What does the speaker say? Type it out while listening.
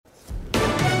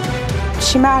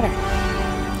she mattered.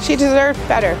 She deserved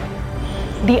better.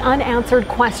 The unanswered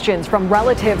questions from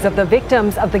relatives of the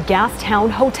victims of the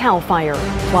Gastown hotel fire.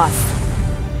 Plus,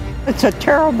 it's a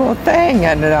terrible thing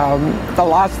and the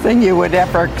last thing you would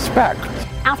ever expect.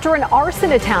 After an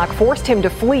arson attack forced him to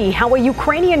flee, how a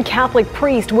Ukrainian Catholic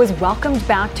priest was welcomed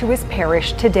back to his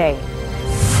parish today.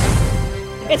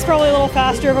 It's probably a little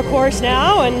faster of a course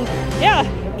now, and yeah,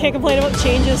 can't complain about the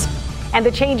changes. And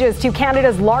the changes to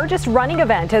Canada's largest running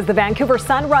event as the Vancouver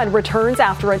Sun Run returns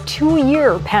after a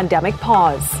 2-year pandemic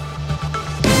pause.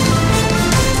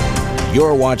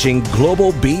 You're watching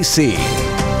Global BC.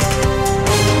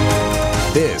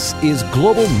 This is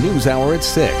Global News Hour at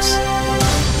 6.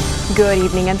 Good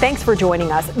evening and thanks for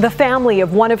joining us. The family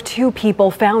of one of 2 people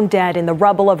found dead in the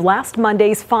rubble of last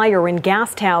Monday's fire in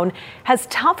Gastown has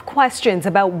tough questions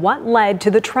about what led to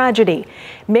the tragedy.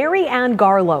 Mary Ann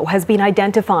Garlow has been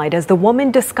identified as the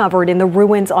woman discovered in the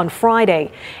ruins on Friday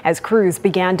as crews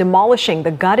began demolishing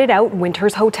the gutted-out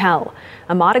Winters Hotel.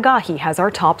 Amada Gahi has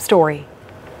our top story.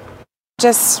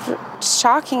 Just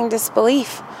shocking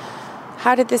disbelief.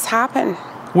 How did this happen?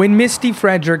 When Misty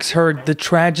Fredericks heard the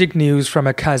tragic news from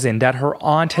a cousin that her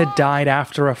aunt had died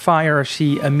after a fire,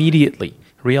 she immediately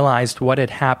realized what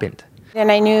had happened.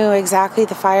 And I knew exactly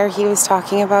the fire he was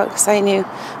talking about because I knew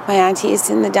my auntie is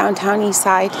in the downtown east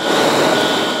side.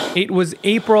 It was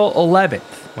April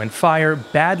 11th when fire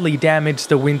badly damaged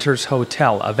the Winters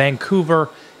Hotel, a Vancouver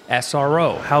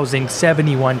SRO housing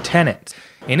 71 tenants.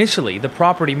 Initially, the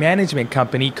property management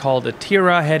company called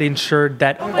Atira had ensured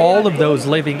that all of those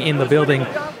living in the building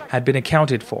had been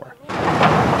accounted for.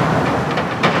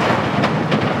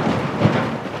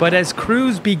 But as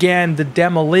crews began the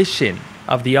demolition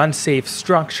of the unsafe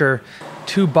structure,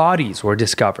 2 bodies were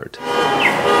discovered.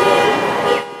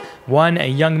 One, a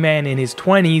young man in his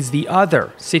 20s, the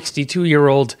other,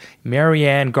 62-year-old Mary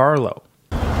Ann Garlow.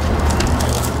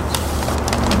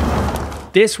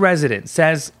 This resident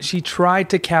says she tried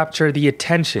to capture the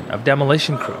attention of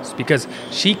demolition crews because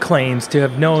she claims to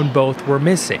have known both were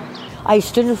missing. I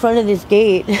stood in front of this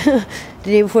gate the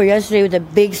day before yesterday with a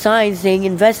big sign saying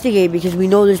investigate because we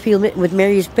know there's people with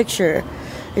Mary's picture,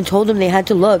 and told them they had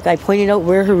to look. I pointed out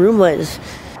where her room was.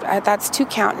 That's 2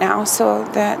 count now, so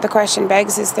the question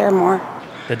begs, is there more?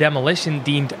 The demolition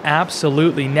deemed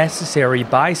absolutely necessary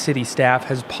by city staff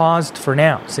has paused for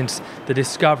now since the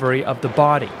discovery of the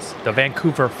bodies. The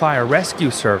Vancouver Fire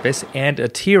Rescue Service and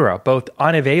Atira both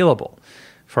unavailable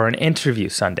for an interview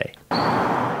Sunday.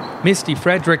 Misty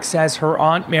Frederick says her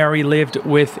Aunt Mary lived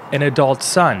with an adult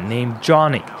son named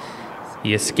Johnny.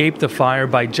 He escaped the fire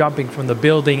by jumping from the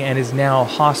building and is now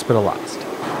hospitalized.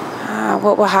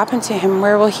 What will happen to him?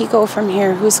 Where will he go from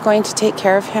here? Who's going to take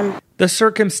care of him? The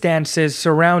circumstances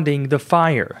surrounding the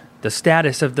fire, the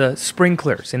status of the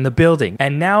sprinklers in the building,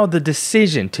 and now the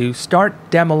decision to start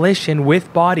demolition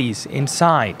with bodies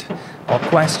inside, while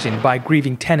questioned by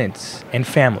grieving tenants and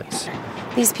families.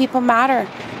 These people matter.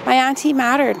 My auntie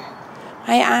mattered.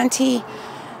 My auntie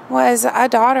was a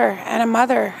daughter and a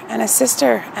mother and a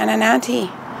sister and an auntie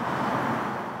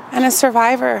and a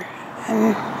survivor,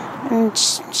 and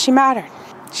she mattered.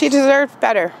 She deserved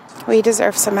better. We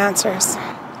deserve some answers.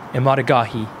 Amada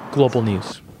Gahi, Global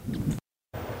News.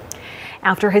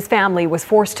 After his family was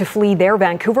forced to flee their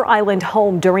Vancouver Island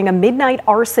home during a midnight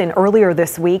arson earlier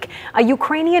this week, a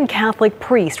Ukrainian Catholic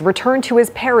priest returned to his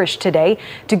parish today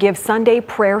to give Sunday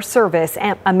prayer service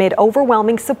amid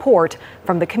overwhelming support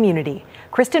from the community.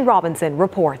 Kristen Robinson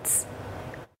reports.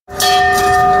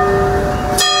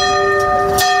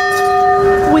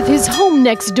 With his home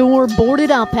next door boarded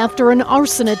up after an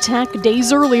arson attack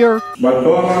days earlier,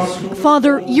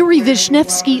 Father Yuri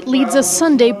Vishnevsky leads a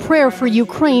Sunday prayer for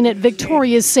Ukraine at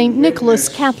Victoria's St. Nicholas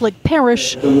Catholic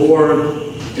Parish. The Lord,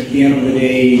 at the end of the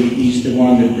day, He's the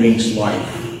one that brings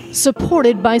life.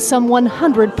 Supported by some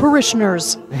 100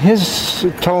 parishioners. His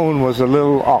tone was a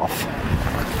little off,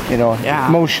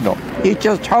 emotional. He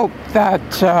just hoped that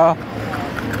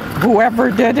whoever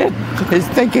did it is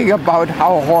thinking about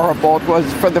how horrible it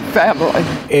was for the family.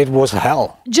 It was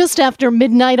hell. Just after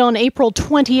midnight on April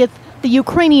 20th, the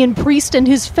Ukrainian priest and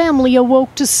his family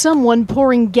awoke to someone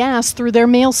pouring gas through their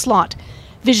mail slot.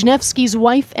 Vishnevsky's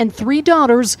wife and 3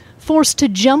 daughters forced to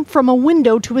jump from a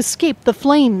window to escape the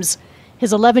flames.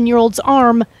 His 11-year-old's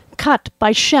arm cut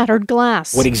by shattered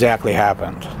glass. What exactly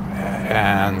happened?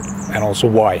 And also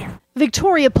why?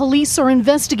 Victoria police are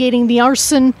investigating the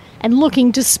arson and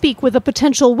looking to speak with a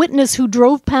potential witness who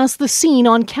drove past the scene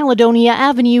on Caledonia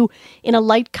Avenue in a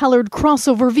light-colored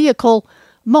crossover vehicle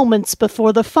moments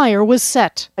before the fire was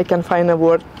set. I can find a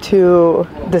word to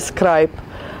describe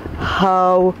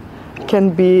how can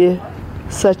be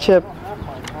such a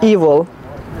evil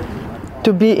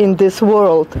to be in this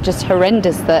world. Just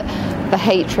horrendous that the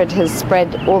hatred has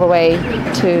spread all the way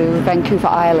to Vancouver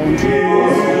Island.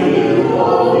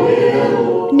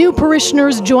 New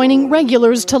parishioners joining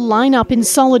regulars to line up in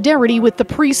solidarity with the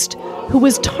priest who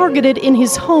was targeted in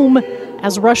his home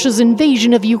as Russia's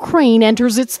invasion of Ukraine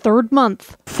enters its third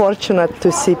month. Fortunate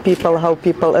to see how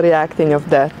people are reacting of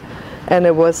that. And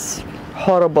it was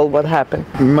horrible what happened.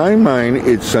 In my mind,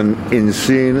 it's an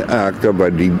insane act of a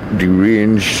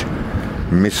deranged,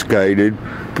 misguided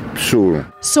soul.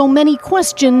 So many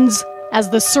questions as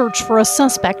the search for a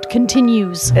suspect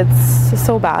continues. It's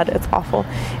so bad. It's awful.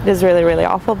 It is really, really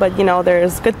awful. But,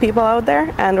 there's good people out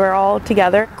there, and we're all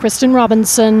together. Kristen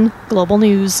Robinson, Global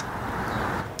News.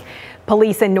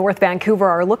 Police in North Vancouver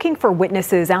are looking for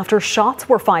witnesses after shots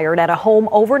were fired at a home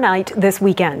overnight this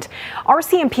weekend.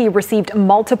 RCMP received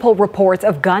multiple reports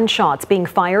of gunshots being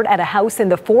fired at a house in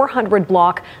the 400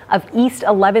 block of East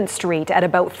 11th Street at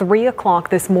about 3 o'clock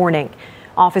this morning.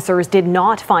 Officers did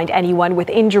not find anyone with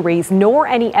injuries nor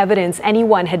any evidence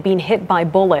anyone had been hit by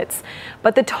bullets.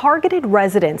 But the targeted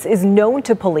residence is known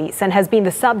to police and has been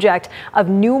the subject of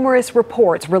numerous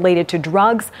reports related to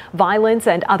drugs, violence,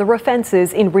 and other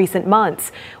offenses in recent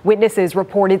months. Witnesses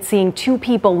reported seeing 2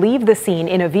 people leave the scene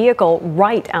in a vehicle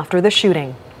right after the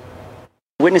shooting.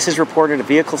 Witnesses reported a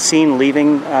vehicle seen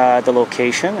leaving the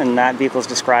location, and that vehicle is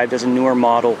described as a newer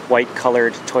model,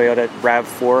 white-colored Toyota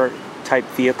RAV4 type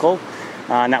vehicle.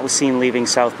 And that was seen leaving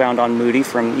southbound on Moody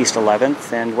from East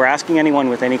 11th. And we're asking anyone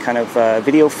with any kind of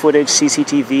video footage,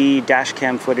 CCTV, dash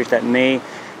cam footage that may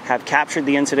have captured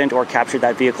the incident or captured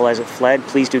that vehicle as it fled,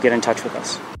 please do get in touch with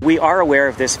us. We are aware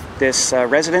of this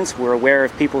residence. We're aware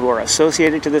of people who are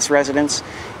associated to this residence.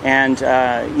 And,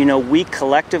 we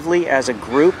collectively as a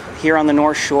group here on the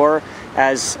North Shore,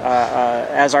 as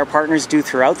our partners do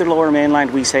throughout the Lower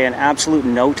Mainland, we say an absolute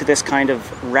no to this kind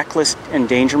of reckless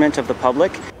endangerment of the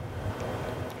public.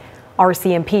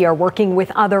 RCMP are working with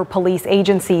other police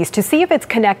agencies to see if it's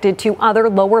connected to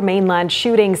other Lower Mainland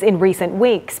shootings in recent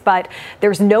weeks, but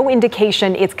there's no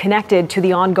indication it's connected to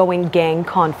the ongoing gang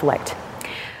conflict.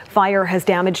 Fire has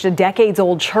damaged a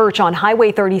decades-old church on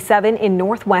Highway 37 in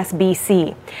northwest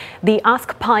BC. The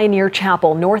Usk Pioneer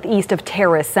Chapel, northeast of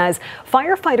Terrace, says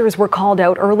firefighters were called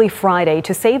out early Friday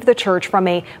to save the church from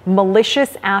a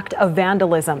malicious act of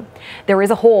vandalism. There is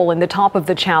a hole in the top of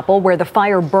the chapel where the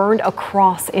fire burned a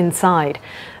cross inside.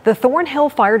 The Thornhill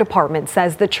Fire Department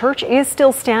says the church is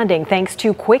still standing thanks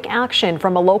to quick action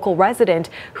from a local resident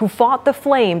who fought the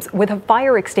flames with a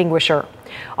fire extinguisher.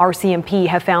 RCMP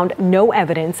have found no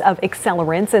evidence of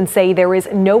accelerants and say there is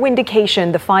no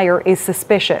indication the fire is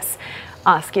suspicious.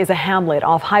 Usk is a hamlet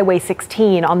off Highway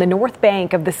 16 on the north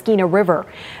bank of the Skeena River.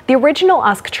 The original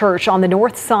Usk church on the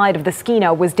north side of the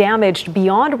Skeena was damaged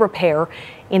beyond repair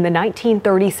in the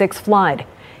 1936 flood.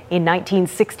 In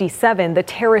 1967, the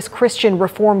Terrace Christian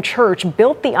Reformed Church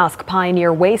built the Usk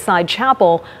Pioneer Wayside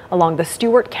Chapel along the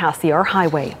Stewart-Cassiar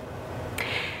Highway.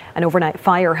 An overnight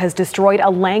fire has destroyed a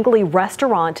Langley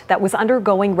restaurant that was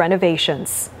undergoing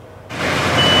renovations.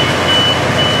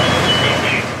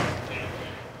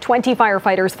 20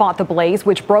 firefighters fought the blaze,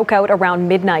 which broke out around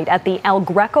midnight at the El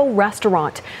Greco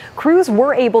restaurant. Crews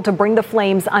were able to bring the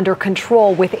flames under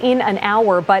control within an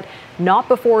hour, but not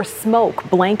before smoke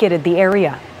blanketed the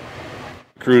area.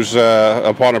 Crews,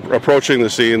 upon approaching the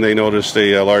scene, they noticed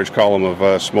a large column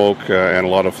of smoke and a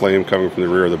lot of flame coming from the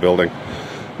rear of the building.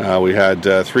 We had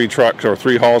 3 trucks or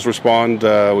 3 halls respond.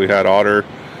 We had Otter,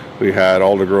 we had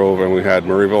Aldergrove, and we had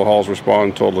Murrayville halls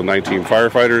respond, total of 19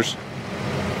 firefighters.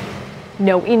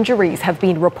 No injuries have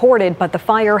been reported, but the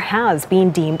fire has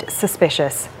been deemed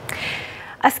suspicious.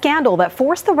 A scandal that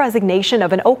forced the resignation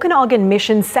of an Okanagan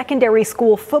Mission Secondary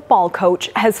School football coach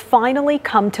has finally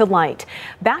come to light.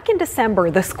 Back in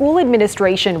December, the school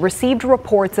administration received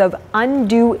reports of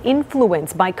undue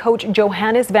influence by coach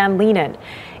Johannes Van Leenen.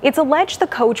 It's alleged the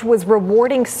coach was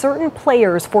rewarding certain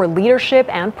players for leadership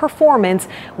and performance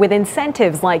with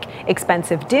incentives like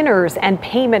expensive dinners and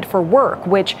payment for work,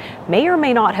 which may or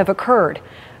may not have occurred.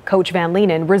 Coach Van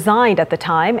Leenen resigned at the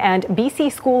time, and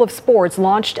BC School of Sports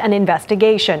launched an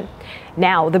investigation.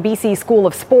 Now, the BC School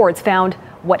of Sports found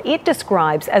what it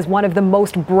describes as one of the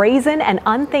most brazen and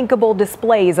unthinkable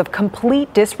displays of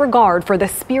complete disregard for the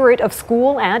spirit of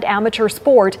school and amateur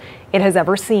sport it has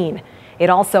ever seen. It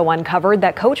also uncovered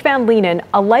that Coach Van Leenen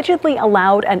allegedly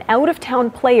allowed an out-of-town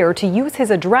player to use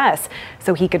his address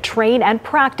so he could train and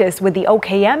practice with the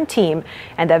OKM team,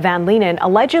 and that Van Leenen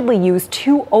allegedly used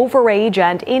 2 overage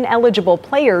and ineligible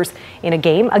players in a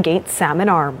game against Salmon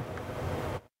Arm.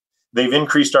 They've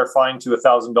increased our fine to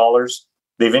 $1,000.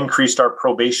 They've increased our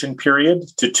probation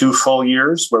period to 2 full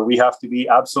years, where we have to be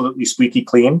absolutely squeaky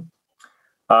clean.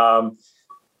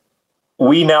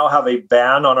 We now have a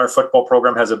ban on our football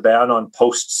program, has a ban on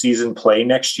postseason play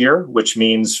next year, which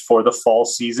means for the fall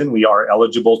season, we are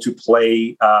eligible to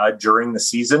play during the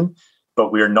season,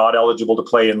 but we are not eligible to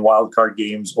play in wildcard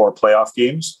games or playoff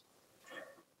games.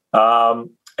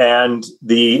 And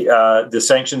the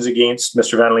sanctions against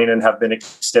Mr. Van Leenen have been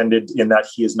extended in that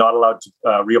he is not allowed to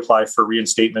reapply for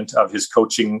reinstatement of his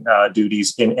coaching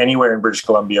duties in anywhere in British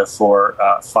Columbia for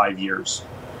 5 years.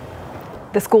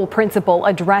 The school principal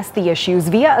addressed the issues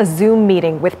via a Zoom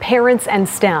meeting with parents and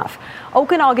staff.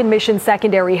 Okanagan Mission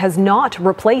Secondary has not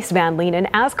replaced Van Leenen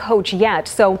as coach yet,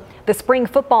 so the spring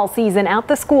football season at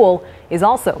the school is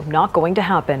also not going to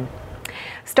happen.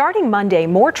 Starting Monday,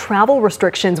 more travel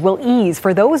restrictions will ease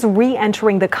for those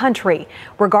re-entering the country.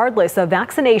 Regardless of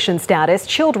vaccination status,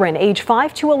 children age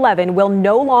 5 to 11 will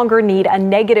no longer need a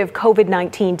negative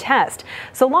COVID-19 test,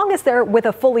 so long as they're with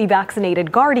a fully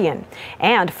vaccinated guardian.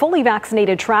 And fully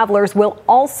vaccinated travelers will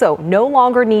also no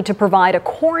longer need to provide a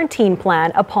quarantine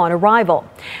plan upon arrival.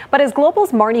 But as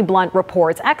Global's Marnie Blunt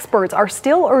reports, experts are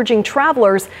still urging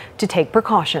travelers to take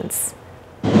precautions.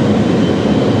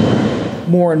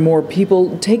 More and more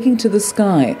people taking to the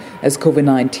sky as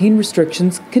COVID-19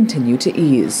 restrictions continue to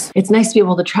ease. It's nice to be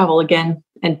able to travel again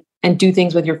and do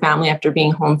things with your family after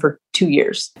being home for 2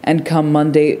 years. And come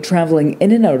Monday, traveling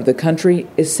in and out of the country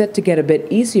is set to get a bit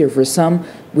easier for some,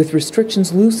 with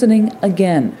restrictions loosening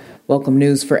again. Welcome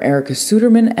news for Erica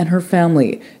Suderman and her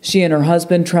family. She and her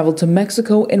husband traveled to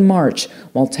Mexico in March,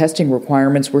 while testing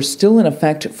requirements were still in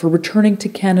effect for returning to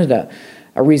Canada.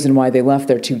 A reason why they left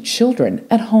their 2 children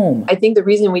at home. I think the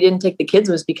reason we didn't take the kids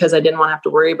was because I didn't want to have to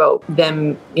worry about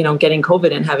them, getting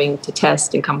COVID and having to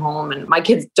test and come home. And my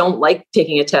kids don't like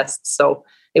taking a test. So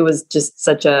it was just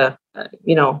such a,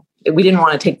 we didn't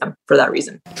want to take them for that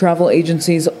reason. Travel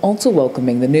agencies also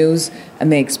welcoming the news,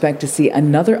 and they expect to see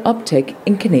another uptick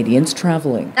in Canadians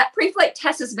traveling. That pre-flight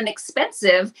test has been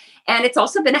expensive, and it's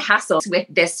also been a hassle with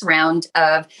this round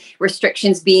of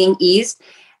restrictions being eased.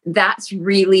 That's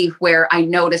really where I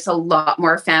notice a lot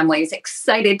more families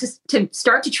excited to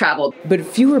start to travel. But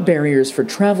fewer barriers for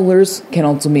travelers can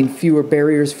also mean fewer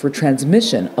barriers for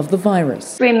transmission of the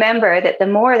virus. Remember that the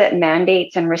more that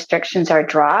mandates and restrictions are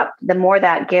dropped, the more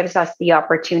that gives us the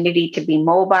opportunity to be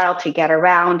mobile, to get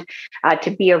around,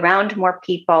 to be around more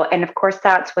people. And of course,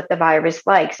 that's what the virus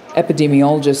likes.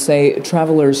 Epidemiologists say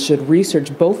travelers should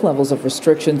research both levels of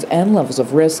restrictions and levels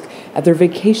of risk at their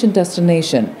vacation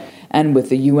destination. And with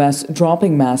the U.S.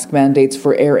 dropping mask mandates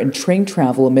for air and train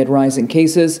travel amid rising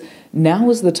cases, now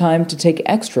is the time to take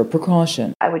extra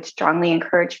precaution. I would strongly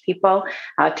encourage people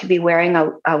to be wearing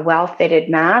a well-fitted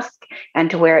mask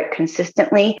and to wear it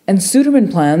consistently. And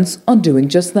Suderman plans on doing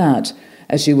just that,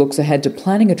 as she looks ahead to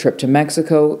planning a trip to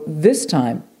Mexico, this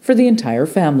time for the entire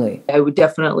family. I would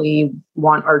definitely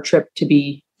want our trip to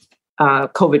be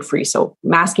COVID-free, so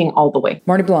masking all the way.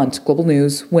 Marnie Blunt, Global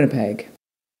News, Winnipeg.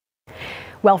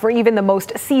 Well, for even the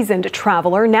most seasoned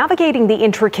traveler, navigating the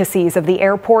intricacies of the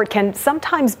airport can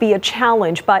sometimes be a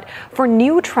challenge, but for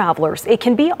new travelers, it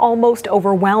can be almost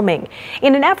overwhelming.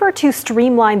 In an effort to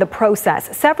streamline the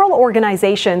process, several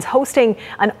organizations hosting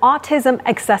an autism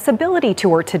accessibility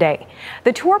tour today.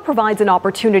 The tour provides an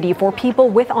opportunity for people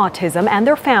with autism and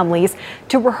their families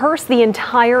to rehearse the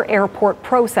entire airport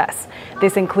process.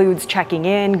 This includes checking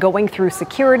in, going through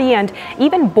security, and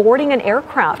even boarding an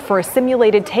aircraft for a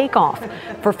simulated takeoff.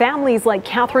 For families like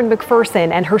Catherine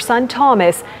McPherson and her son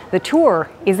Thomas, the tour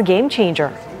is a game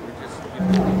changer.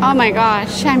 Oh my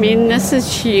gosh, I mean, this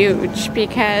is huge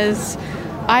because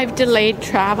I've delayed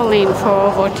traveling for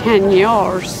over 10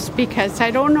 years because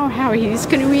I don't know how he's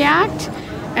going to react.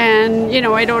 And,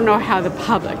 I don't know how the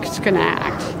public's going to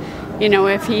act.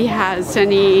 If he has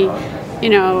any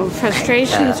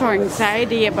frustrations or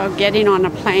anxiety about getting on a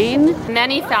plane.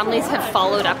 Many families have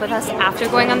followed up with us after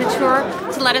going on the tour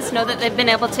to let us know that they've been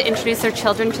able to introduce their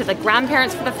children to the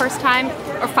grandparents for the first time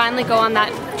or finally go on that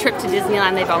trip to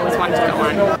Disneyland they've always wanted to go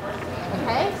on.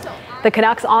 The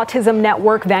Canucks Autism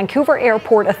Network, Vancouver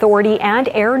Airport Authority, and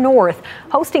Air North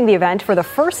hosting the event for the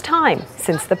first time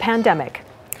since the pandemic.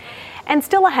 And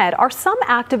still ahead, are some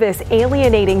activists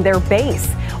alienating their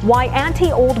base? Why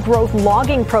anti-old growth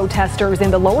logging protesters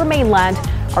in the Lower Mainland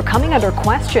are coming under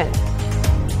question.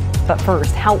 But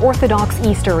first, how Orthodox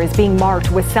Easter is being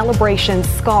marked with celebrations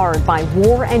scarred by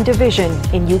war and division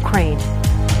in Ukraine.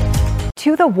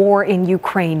 To the war in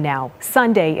Ukraine now.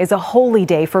 Sunday is a holy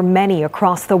day for many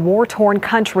across the war-torn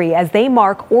country as they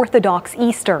mark Orthodox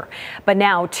Easter. But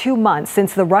now, 2 months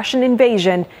since the Russian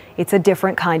invasion, it's a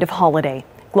different kind of holiday.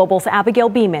 Global's Abigail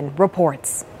Beeman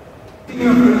reports.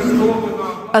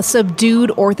 A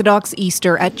subdued Orthodox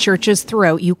Easter at churches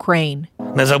throughout Ukraine.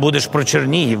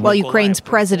 While Ukraine's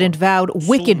president vowed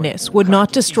wickedness would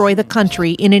not destroy the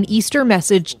country in an Easter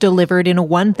message delivered in a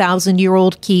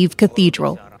 1,000-year-old Kyiv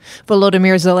cathedral.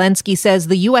 Volodymyr Zelensky says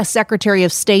the U.S. Secretary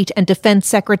of State and Defense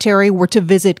Secretary were to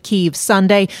visit Kyiv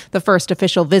Sunday, the first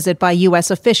official visit by U.S.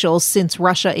 officials since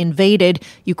Russia invaded,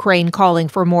 Ukraine calling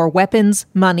for more weapons,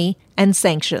 money, and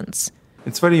sanctions.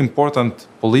 It's very important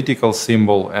political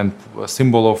symbol and a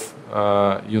symbol of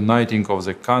uniting of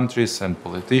the countries and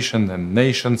politicians and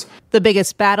nations. The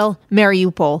biggest battle,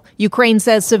 Mariupol. Ukraine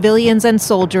says civilians and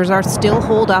soldiers are still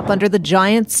holed up under the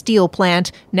giant steel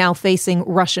plant, now facing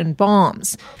Russian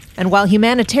bombs. And while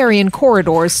humanitarian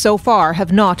corridors so far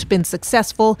have not been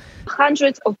successful,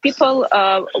 hundreds of people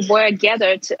were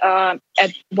gathered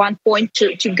at one point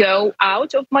to go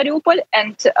out of Mariupol,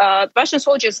 and Russian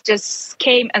soldiers just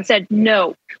came and said,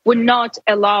 no, we're not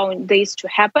allowing this to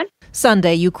happen.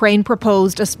 Sunday, Ukraine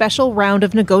proposed a special round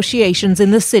of negotiations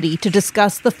in the city to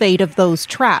discuss the fate of those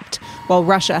trapped, while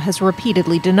Russia has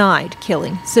repeatedly denied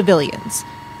killing civilians.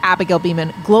 Abigail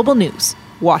Beeman, Global News,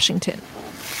 Washington.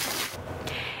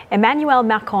 Emmanuel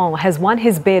Macron has won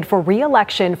his bid for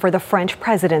re-election for the French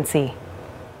presidency.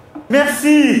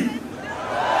 Merci.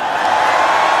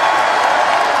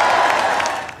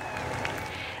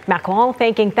 Macron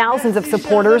thanking thousands of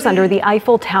supporters under the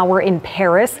Eiffel Tower in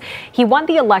Paris. He won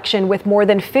the election with more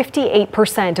than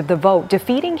 58% of the vote,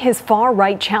 defeating his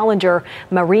far-right challenger,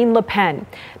 Marine Le Pen.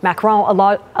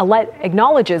 Macron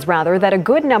acknowledges that a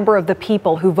good number of the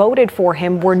people who voted for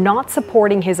him were not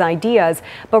supporting his ideas,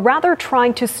 but rather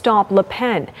trying to stop Le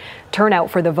Pen. Turnout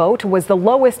for the vote was the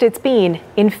lowest it's been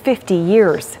in 50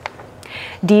 years.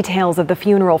 Details of the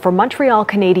funeral for Montreal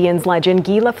Canadiens legend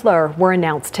Guy Lafleur were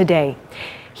announced today.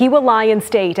 He will lie in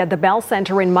state at the Bell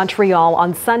Centre in Montreal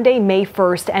on Sunday, May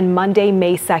 1st and Monday,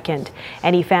 May 2nd.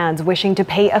 Any fans wishing to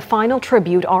pay a final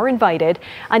tribute are invited.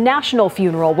 A national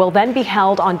funeral will then be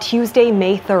held on Tuesday,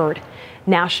 May 3rd.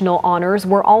 National honors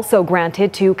were also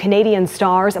granted to Canadian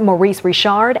stars Maurice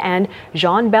Richard and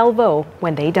Jean Beliveau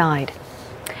when they died.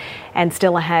 And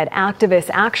still ahead, activist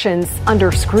actions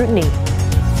under scrutiny.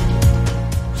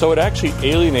 So it actually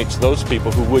alienates those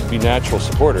people who would be natural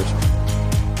supporters.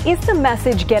 Is the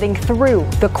message getting through?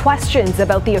 The questions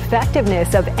about the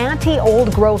effectiveness of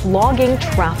anti-old growth logging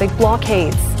traffic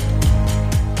blockades.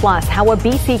 Plus, how a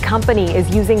BC company is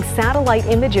using satellite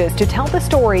images to tell the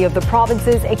story of the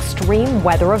province's extreme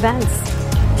weather events.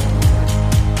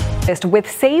 With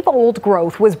Save Old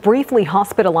Growth was briefly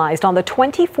hospitalized on the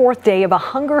 24th day of a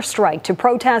hunger strike to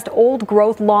protest old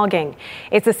growth logging.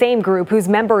 It's the same group whose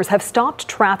members have stopped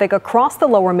traffic across the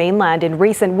Lower Mainland in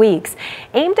recent weeks,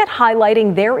 aimed at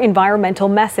highlighting their environmental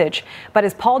message. But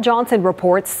as Paul Johnson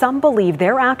reports, some believe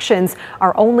their actions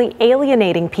are only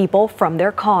alienating people from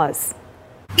their cause.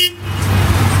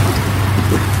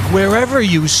 Wherever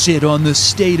you sit on the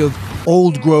state of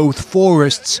old growth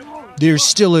forests, there's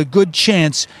still a good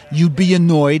chance you'd be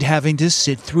annoyed having to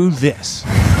sit through this.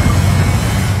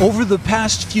 Over the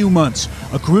past few months,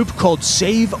 a group called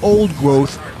Save Old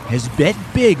Growth has bet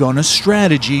big on a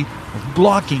strategy of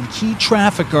blocking key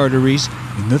traffic arteries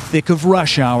in the thick of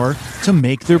rush hour to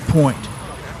make their point.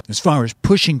 As far as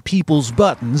pushing people's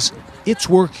buttons, it's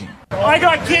working. I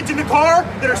got kids in the car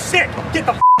that are sick. Get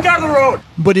the out of the road.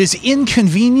 But is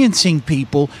inconveniencing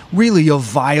people really a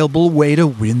viable way to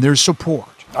win their support?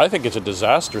 I think it's a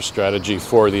disaster strategy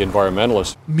for the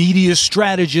environmentalists. Media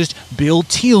strategist Bill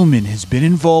Thielman has been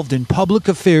involved in public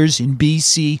affairs in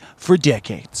BC for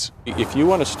decades. If you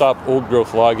want to stop old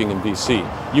growth logging in BC,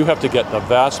 you have to get the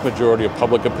vast majority of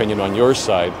public opinion on your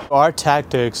side. Our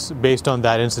tactics based on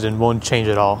that incident won't change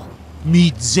at all.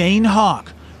 Meet Zane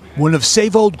Hawk, one of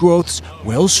Save Old Growth's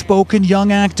well-spoken young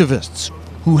activists,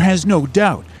 who has no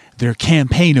doubt their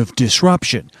campaign of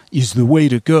disruption is the way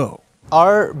to go.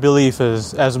 Our belief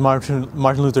is, as Martin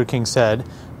Luther King said,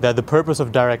 that the purpose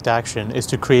of direct action is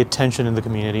to create tension in the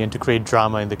community and to create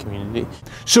drama in the community.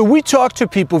 So we talked to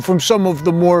people from some of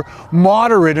the more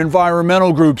moderate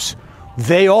environmental groups.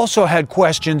 They also had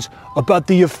questions about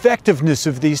the effectiveness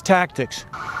of these tactics.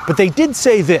 But they did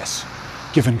say this: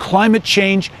 given climate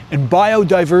change and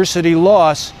biodiversity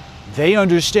loss, they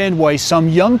understand why some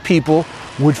young people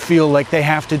would feel like they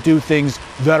have to do things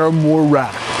that are more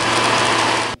radical.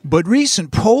 But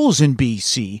recent polls in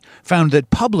BC found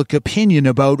that public opinion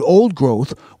about old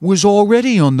growth was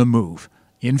already on the move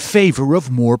in favor of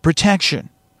more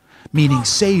protection, meaning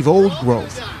Save Old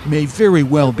Growth may very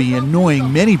well be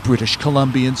annoying many British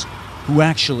Columbians who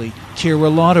actually care a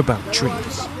lot about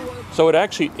trees. So it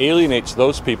actually alienates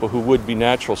those people who would be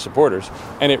natural supporters,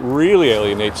 and it really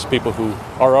alienates people who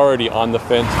are already on the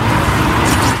fence.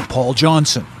 Paul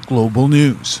Johnson, Global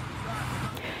News.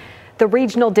 The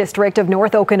Regional District of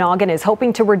North Okanagan is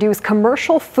hoping to reduce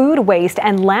commercial food waste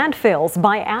and landfills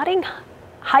by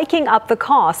hiking up the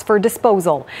cost for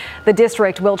disposal. The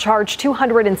district will charge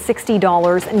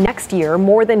 $260 next year,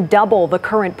 more than double the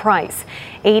current price.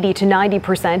 80 to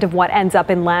 90% of what ends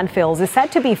up in landfills is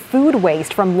said to be food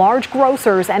waste from large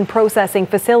grocers and processing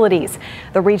facilities.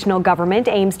 The regional government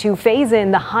aims to phase in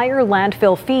the higher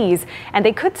landfill fees, and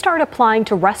they could start applying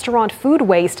to restaurant food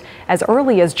waste as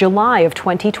early as July of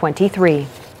 2023.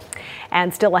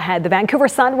 And still ahead, the Vancouver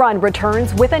Sun Run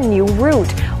returns with a new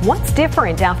route. What's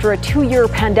different after a 2-year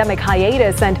pandemic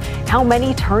hiatus, and how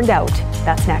many turned out?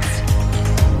 That's next.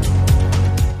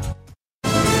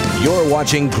 You're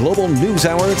watching Global News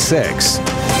Hour at 6.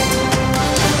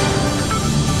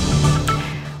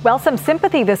 Well, some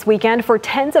sympathy this weekend for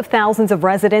tens of thousands of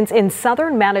residents in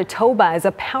southern Manitoba as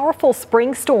a powerful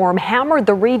spring storm hammered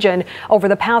the region over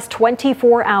the past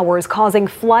 24 hours, causing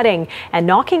flooding and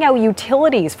knocking out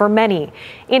utilities for many.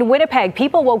 In Winnipeg,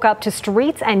 people woke up to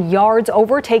streets and yards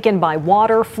overtaken by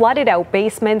water, flooded out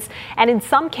basements, and in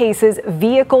some cases,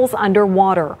 vehicles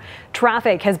underwater.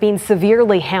 Traffic has been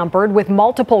severely hampered with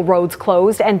multiple roads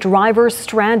closed and drivers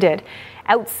stranded.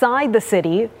 Outside the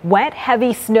city, wet,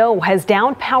 heavy snow has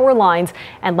downed power lines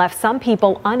and left some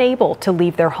people unable to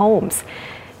leave their homes.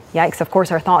 Yikes. Of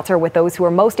course, our thoughts are with those who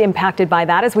are most impacted by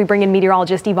that as we bring in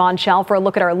meteorologist Yvonne Schell for a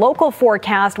look at our local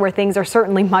forecast, where things are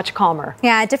certainly much calmer.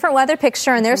 Yeah, a different weather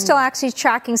picture, and they're still actually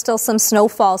tracking some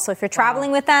snowfall. So if you're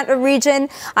traveling with that region,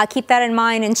 keep that in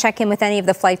mind and check in with any of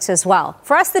the flights as well.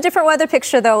 For us, the different weather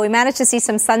picture, though, we managed to see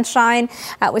some sunshine.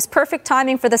 It was perfect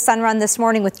timing for the sun run this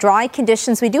morning with dry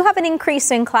conditions. We do have an increase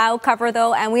in cloud cover,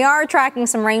 though, and we are tracking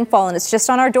some rainfall, and it's just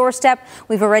on our doorstep.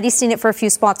 We've already seen it for a few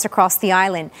spots across the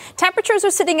island. Temperatures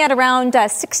are sitting at around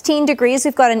 16 degrees.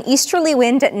 We've got an easterly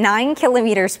wind at 9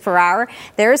 kilometers per hour.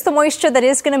 There's the moisture that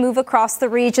is going to move across the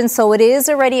region, so it is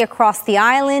already across the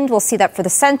island. We'll see that for the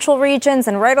central regions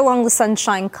and right along the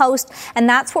Sunshine Coast, and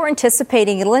that's what we're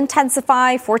anticipating. It'll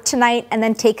intensify for tonight and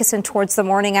then take us in towards the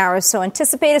morning hours, so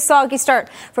anticipate a soggy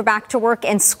start for back to work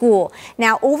and school.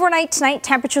 Now, overnight tonight,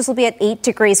 temperatures will be at 8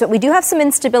 degrees, but we do have some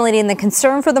instability, and the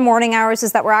concern for the morning hours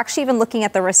is that we're actually even looking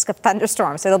at the risk of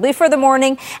thunderstorms. It'll be for the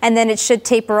morning, and then it should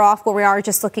taper off, where we are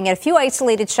just looking at a few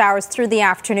isolated showers through the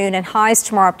afternoon and highs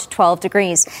tomorrow up to 12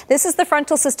 degrees. This is the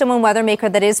frontal system and weather maker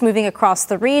that is moving across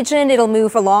the region. It'll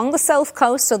move along the south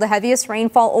coast, so the heaviest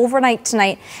rainfall overnight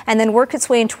tonight, and then work its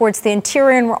way in towards the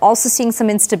interior. And we're also seeing some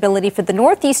instability for the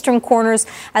northeastern corners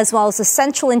as well as the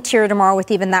central interior tomorrow,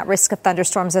 with even that risk of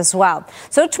thunderstorms as well.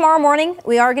 So tomorrow morning,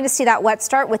 we are going to see that wet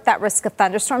start with that risk of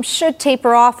thunderstorms. Should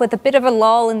taper off with a bit of a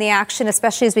lull in the action,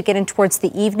 especially as we get in towards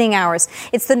the evening hours.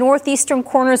 It's the northeastern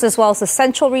corners as well as the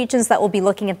central regions that will be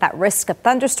looking at that risk of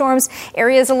thunderstorms.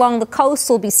 Areas along the coast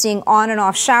will be seeing on and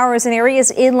off showers, and areas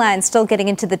inland still getting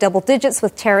into the double digits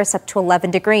with Terrace up to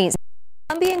 11 degrees.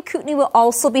 Columbia and Kootenay will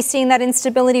also be seeing that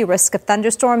instability, risk of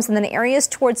thunderstorms, and then areas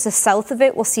towards the south of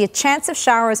it will see a chance of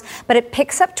showers, but it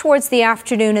picks up towards the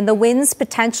afternoon, and the winds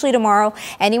potentially tomorrow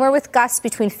anywhere with gusts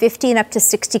between 50 and up to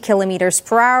 60 kilometers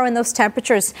per hour. And those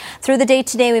temperatures through the day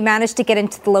today, we managed to get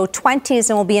into the low 20s,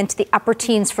 and we'll be into the upper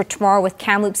teens for tomorrow, with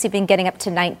Kamloops even getting up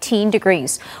to 19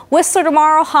 degrees. Whistler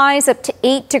tomorrow, highs up to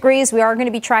 8 degrees. We are going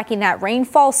to be tracking that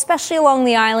rainfall, especially along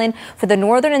the island. For the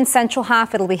northern and central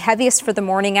half, it'll be heaviest for the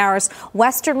morning hours.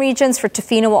 Western regions for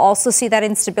Tofino will also see that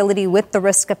instability with the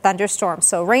risk of thunderstorms.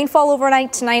 So rainfall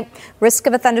overnight tonight, risk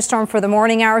of a thunderstorm for the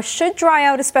morning hours. Should dry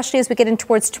out, especially as we get in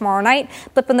towards tomorrow night.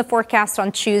 Blip in the forecast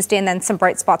on Tuesday, and then some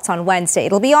bright spots on Wednesday.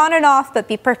 It'll be on and off, but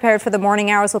be prepared for the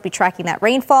morning hours. We'll be tracking that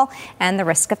rainfall and the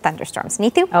risk of thunderstorms.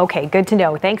 Neetu? Okay, good to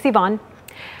know. Thanks, Yvonne.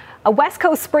 A West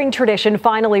Coast spring tradition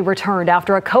finally returned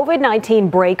after a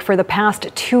COVID-19 break for the past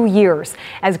 2 years.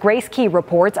 As Grace Key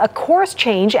reports, a course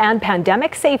change and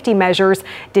pandemic safety measures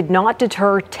did not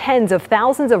deter tens of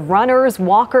thousands of runners,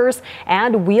 walkers,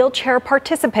 and wheelchair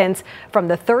participants from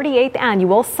the 38th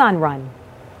annual Sun Run.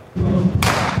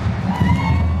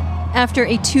 After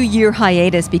a 2-year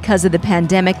hiatus because of the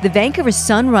pandemic, the Vancouver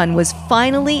Sun Run was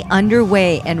finally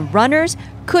underway, and runners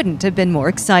couldn't have been more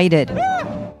excited.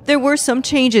 There were some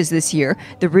changes this year.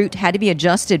 The route had to be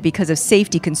adjusted because of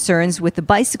safety concerns with the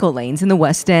bicycle lanes in the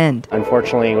West End.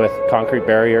 Unfortunately, with concrete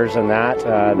barriers and that,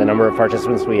 the number of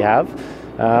participants we have,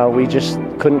 we just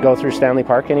couldn't go through Stanley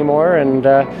Park anymore, and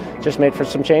just made for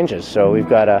some changes. So we've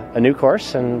got a new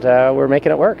course, and we're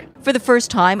making it work. For the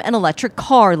first time, an electric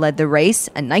car led the race,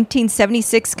 a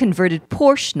 1976 converted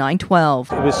Porsche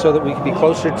 912. It was so that we could be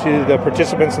closer to the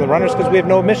participants and the runners, because we have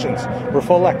no emissions. We're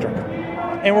full electric.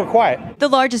 and we're quiet. The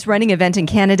largest running event in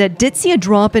Canada did see a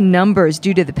drop in numbers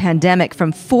due to the pandemic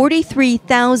from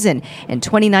 43,000 in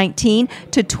 2019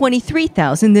 to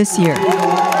 23,000 this year.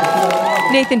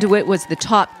 Nathan DeWitt was the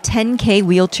top 10K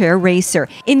wheelchair racer.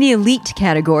 In the elite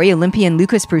category, Olympian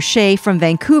Lucas Boucher from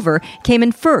Vancouver came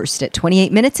in first at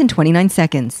 28 minutes and 29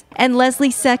 seconds. And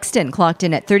Leslie Sexton clocked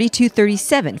in at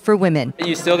 32:37 for women.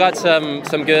 You still got some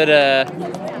good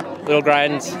little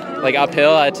grinds like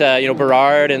uphill at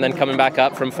Burrard, and then coming back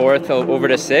up from 4th over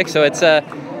to 6th. So it's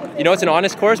it's an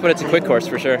honest course, but it's a quick course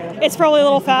for sure. It's probably a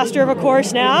little faster of a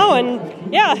course now, and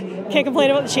can't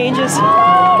complain about the changes.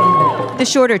 The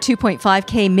shorter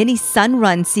 2.5K mini Sun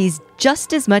Run sees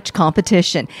just as much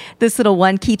competition. This little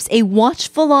one keeps a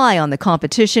watchful eye on the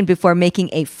competition before making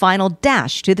a final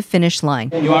dash to the finish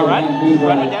line. You all right?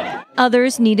 Run with Daddy?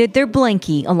 Others needed their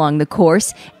blankie along the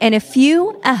course, and a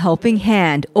few a helping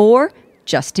hand, or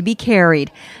just to be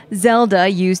carried. Zelda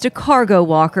used a cargo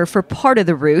walker for part of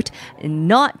the route,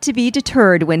 not to be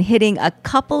deterred when hitting a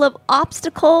couple of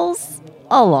obstacles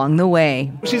along the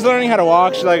way. She's learning how to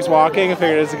walk. She likes walking. I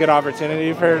figured it's a good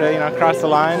opportunity for her to, cross the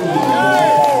line.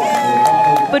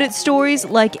 But it's stories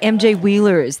like MJ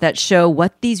Wheeler's that show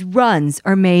what these runs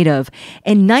are made of.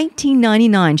 In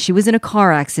 1999, she was in a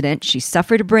car accident. She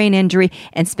suffered a brain injury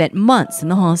and spent months in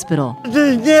the hospital.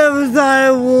 They never thought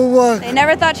I would walk. They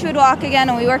never thought she would walk again,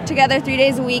 and we worked together 3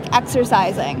 days a week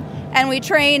exercising. And we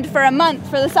trained for a month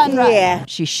for the Sun Run. Yeah.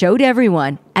 She showed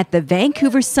everyone at the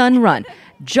Vancouver Sun Run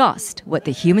just what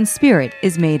the human spirit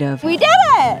is made of. We did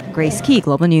it! Grace Key,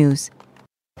 Global News.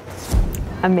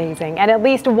 Amazing. And at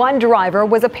least one driver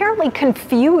was apparently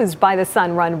confused by the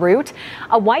Sun Run route.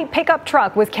 A white pickup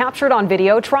truck was captured on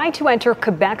video trying to enter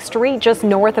Quebec Street just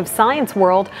north of Science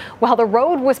World while the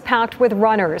road was packed with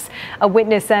runners. A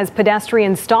witness says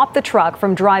pedestrians stopped the truck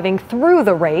from driving through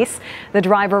the race. The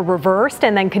driver reversed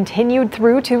and then continued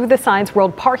through to the Science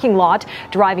World parking lot,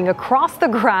 driving across the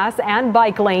grass and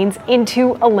bike lanes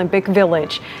into Olympic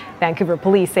Village. Vancouver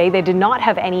police say they did not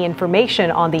have any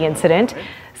information on the incident.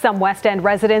 Some West End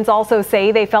residents also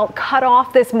say they felt cut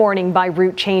off this morning by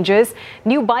route changes.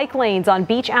 New bike lanes on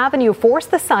Beach Avenue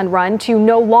forced the Sun Run to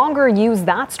no longer use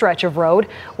that stretch of road,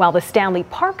 while the Stanley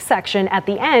Park section at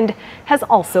the end has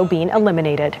also been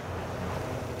eliminated.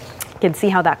 You can see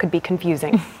how that could be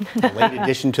confusing. A late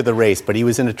addition to the race, but he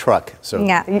was in a truck, so it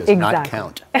does not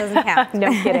count. Doesn't count. No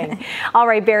kidding. All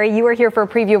right, Barry, you are here for a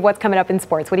preview of what's coming up in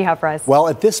sports. What do you have for us? Well,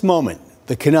 at this moment,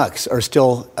 the Canucks are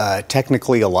still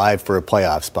technically alive for a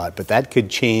playoff spot, but that could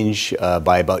change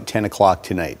by about 10 o'clock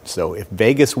tonight. So if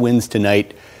Vegas wins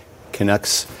tonight,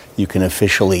 Canucks, you can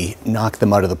officially knock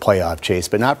them out of the playoff chase,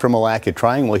 but not from a lack of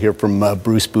trying. We'll hear from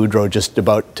Bruce Boudreau just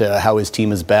about how his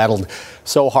team has battled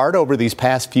so hard over these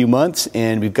past few months,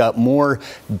 and we've got more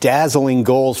dazzling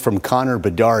goals from Connor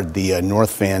Bedard, the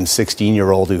North fan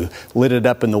 16-year-old who lit it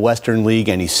up in the Western League,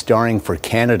 and he's starring for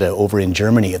Canada over in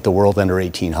Germany at the World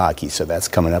Under-18 Hockey, so that's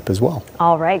coming up as well.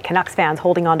 All right, Canucks fans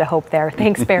holding on to hope there.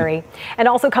 Thanks, Barry. And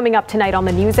also coming up tonight on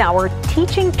the News Hour,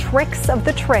 teaching tricks of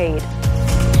the trade.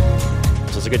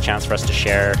 So it's a good chance for us to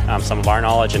share some of our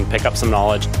knowledge and pick up some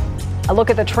knowledge. A look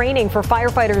at the training for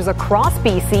firefighters across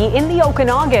BC in the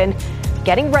Okanagan,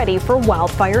 getting ready for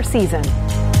wildfire season.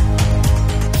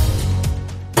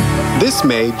 This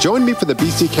May, join me for the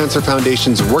BC Cancer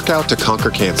Foundation's Workout to Conquer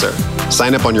Cancer.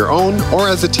 Sign up on your own or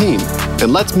as a team,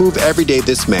 and let's move every day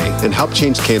this May and help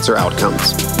change cancer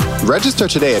outcomes. Register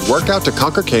today at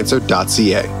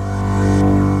workouttoconquercancer.ca.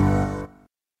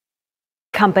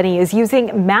 Company is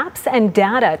using maps and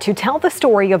data to tell the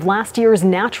story of last year's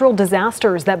natural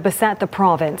disasters that beset the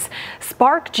province.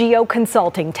 Spark Geo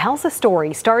Consulting tells a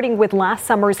story starting with last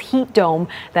summer's heat dome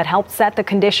that helped set the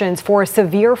conditions for a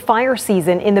severe fire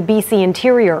season in the BC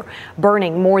interior,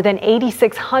 burning more than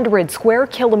 8,600 square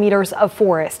kilometers of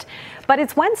forest. But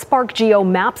it's when Spark Geo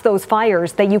maps those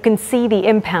fires that you can see the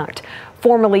impact.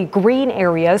 Formerly green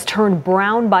areas turned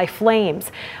brown by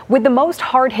flames, with the most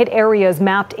hard-hit areas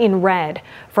mapped in red.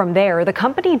 From there, the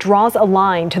company draws a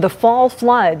line to the fall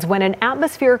floods when an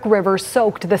atmospheric river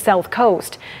soaked the south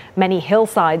coast. Many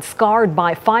hillsides scarred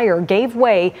by fire gave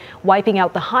way, wiping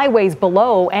out the highways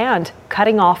below and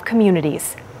cutting off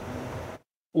communities.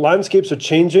 Landscapes are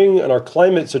changing and our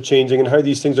climates are changing and how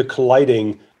these things are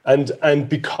colliding. And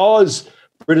because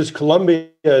British Columbia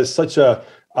is such a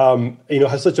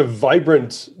has such a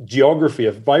vibrant geography,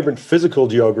 a vibrant physical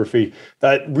geography,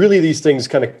 that really these things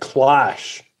kind of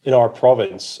clash in our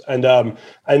province, and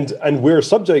we're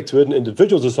subject to it, and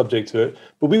individuals are subject to it.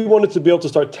 But we wanted to be able to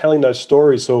start telling that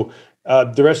story, so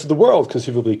the rest of the world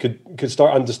conceivably could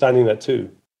start understanding that too.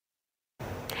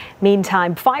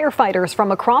 Meantime, firefighters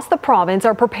from across the province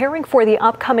are preparing for the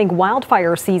upcoming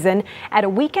wildfire season at a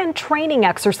weekend training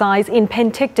exercise in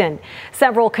Penticton.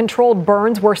 Several controlled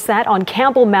burns were set on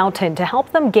Campbell Mountain to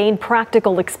help them gain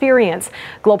practical experience.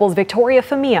 Global's Victoria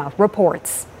Femia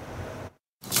reports.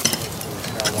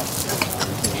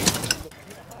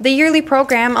 The yearly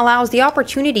program allows the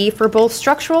opportunity for both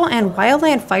structural and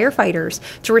wildland firefighters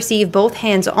to receive both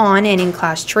hands-on and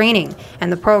in-class training,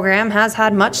 and the program has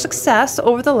had much success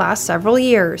over the last several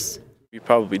years. We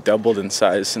probably doubled in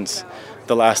size since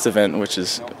the last event, which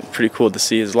is pretty cool to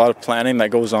see. There's a lot of planning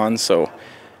that goes on, so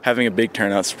having a big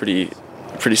turnout's pretty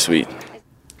sweet.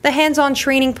 The hands-on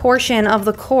training portion of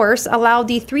the course allowed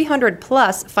the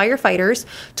 300-plus firefighters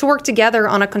to work together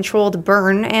on a controlled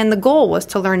burn, and the goal was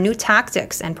to learn new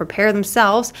tactics and prepare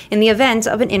themselves in the event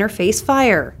of an interface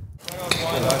fire.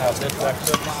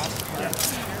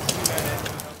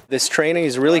 This training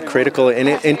is really critical in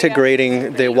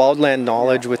integrating the wildland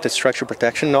knowledge with the structure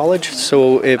protection knowledge,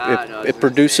 so it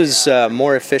produces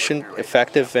more efficient,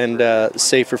 effective, and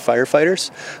safer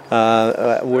firefighters.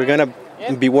 We're going to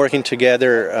be working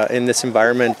together in this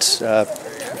environment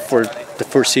for the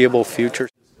foreseeable future.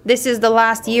 This is the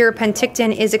last year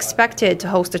Penticton is expected to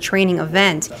host a training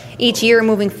event. Each year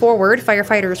moving forward,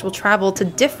 firefighters will travel to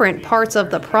different parts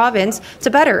of the province to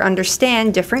better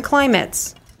understand different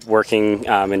climates. Working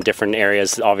in different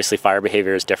areas, obviously fire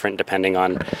behavior is different depending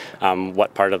on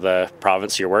what part of the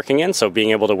province you're working in. So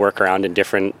being able to work around in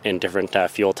different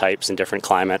fuel types and different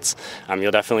climates,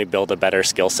 you'll definitely build a better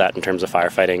skill set in terms of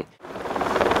firefighting.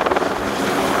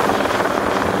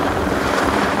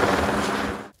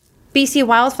 BC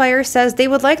Wildfire says they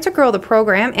would like to grow the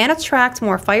program and attract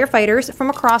more firefighters from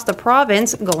across the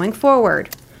province going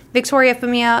forward. Victoria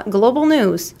Femia, Global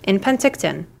News in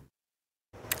Penticton.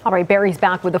 All right, Barry's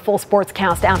back with the full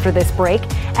sportscast after this break.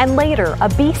 And later, a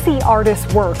BC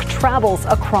artist's work travels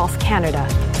across Canada.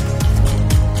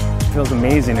 It feels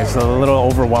amazing. It's a little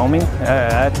overwhelming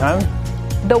at times.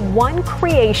 The one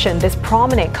creation this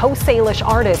prominent Coast Salish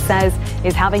artist says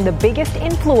is having the biggest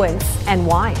influence, and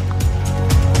why.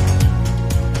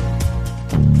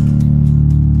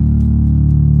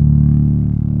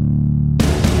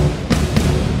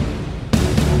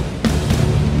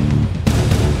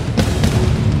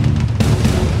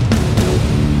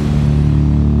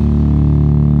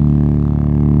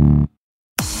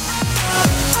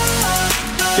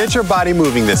 Get your body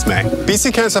moving this May.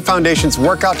 BC Cancer Foundation's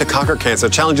Workout to Conquer Cancer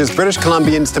challenges British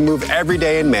Columbians to move every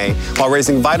day in May while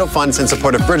raising vital funds in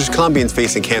support of British Columbians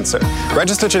facing cancer.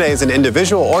 Register today as an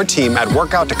individual or team at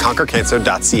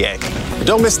workouttoconquercancer.ca.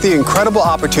 Don't miss the incredible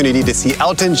opportunity to see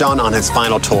Elton John on his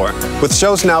final tour. With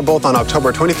shows now both on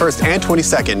October 21st and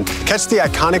 22nd, catch the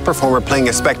iconic performer playing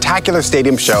a spectacular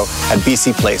stadium show at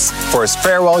BC Place for his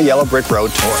farewell Yellow Brick Road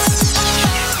tour.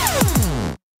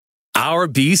 Our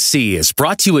BC is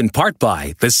brought to you in part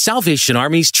by the Salvation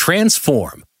Army's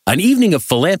Transform, an evening of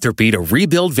philanthropy to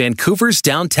rebuild Vancouver's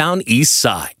downtown east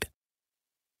side.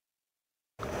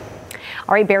 All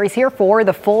right, Barry's here for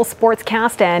the full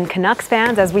sportscast, and Canucks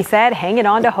fans, as we said, hanging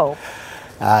on to hope.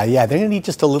 Yeah, they're going to need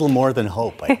just a little more than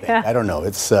hope, I think. I don't know.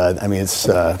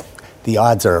 The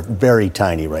odds are very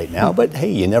tiny right now, but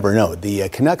hey, you never know. The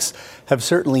Canucks have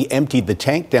certainly emptied the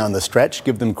tank down the stretch.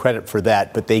 Give them credit for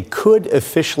that, but they could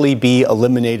officially be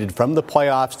eliminated from the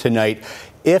playoffs tonight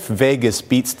if Vegas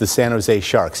beats the San Jose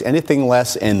Sharks. Anything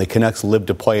less, and the Canucks live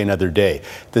to play another day.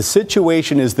 The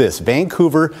situation is this: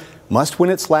 Vancouver must win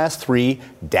its last three,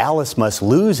 Dallas must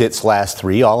lose its last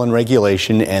three, all in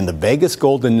regulation, and the Vegas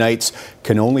Golden Knights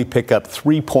can only pick up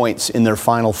 3 points in their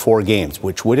final 4 games,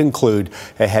 which would include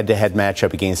a head-to-head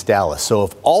matchup against Dallas. So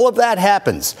if all of that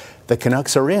happens, the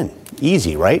Canucks are in.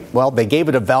 Easy, right? Well, they gave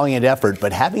it a valiant effort,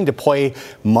 but having to play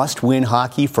must-win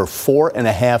hockey for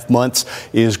 4.5 months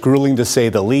is grueling to say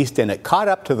the least, and it caught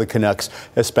up to the Canucks,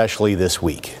 especially this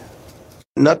week.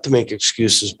 Not to make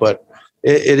excuses, but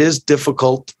it is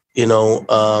difficult,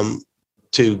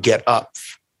 to get up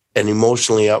and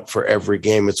emotionally up for every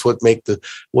game. It's what makes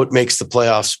the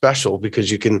playoffs special,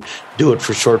 because you can do it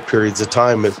for short periods of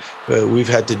time. We've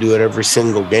had to do it every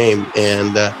single game,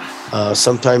 and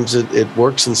sometimes it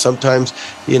works, and sometimes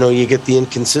you get the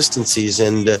inconsistencies,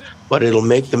 but it'll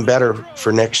make them better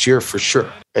for next year for sure.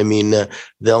 I mean,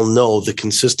 they'll know the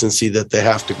consistency that they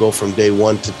have to go from day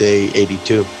 1 to day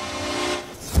 82.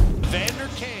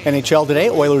 NHL today,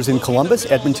 Oilers in Columbus,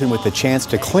 Edmonton with the chance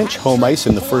to clinch home ice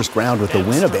in the first round with a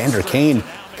win. Evander Kane,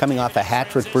 coming off a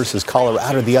hat trick versus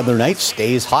Colorado the other night,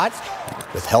 stays hot.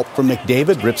 With help from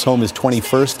McDavid, rips home his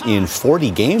 21st in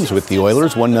 40 games with the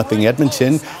Oilers, 1-0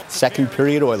 Edmonton. Second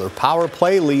period Oiler power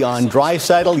play, Leon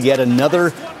Draisaitl, yet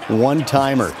another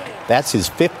one-timer. That's his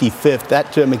 55th.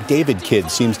 That McDavid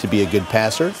kid seems to be a good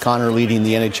passer. Connor leading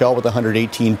the NHL with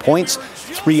 118 points.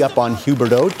 3 up on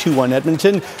Huberdeau, 2-1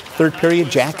 Edmonton. Third period,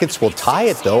 Jackets will tie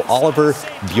it, though. Oliver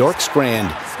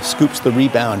Bjorkstrand scoops the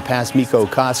rebound past Mikko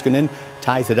Koskinen,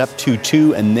 ties it up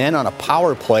 2-2, and then on a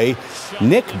power play,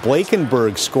 Nick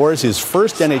Blankenburg scores his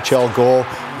first NHL goal.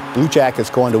 Blue Jackets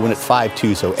go on to win it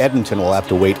 5-2, so Edmonton will have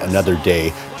to wait another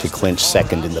day to clinch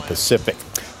second in the Pacific.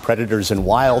 Predators and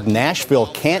Wild. Nashville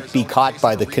can't be caught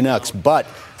by the Canucks, but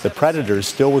the Predators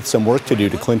still with some work to do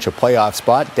to clinch a playoff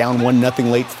spot. Down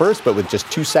 1-0 late first, but with just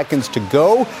 2 seconds to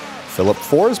go. Philip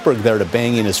Forsberg there to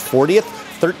bang in his 40th.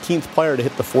 13th player to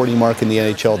hit the 40 mark in the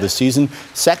NHL this season.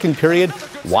 Second period,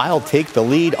 Wild take the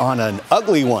lead on an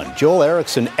ugly one. Joel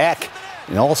Eriksson Ek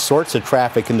in all sorts of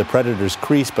traffic in the Predators'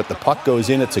 crease, but the puck goes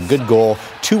in. It's a good goal.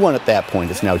 2-1 at that point.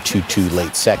 It's now 2-2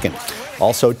 late second.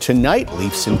 Also tonight,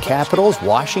 Leafs and Capitals.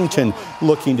 Washington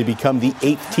looking to become the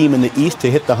 8th team in the East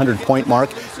to hit the 100-point mark.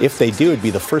 If they do, it'd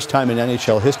be the first time in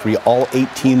NHL history all 8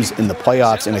 teams in the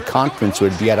playoffs in a conference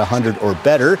would be at 100 or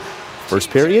better.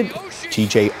 First period,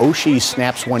 TJ Oshie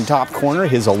snaps one top corner,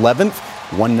 his 11th.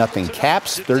 1-0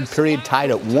 Caps. Third period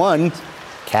tied at 1.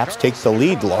 Caps take the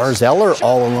lead. Lars Eller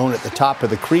all alone at the top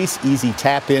of the crease. Easy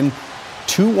tap in.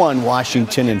 2-1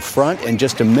 Washington in front. And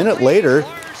just a minute later,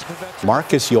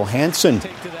 Marcus Johansson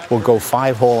will go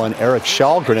 5-hole on Eric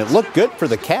Kallgren. It looked good for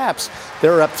the Caps.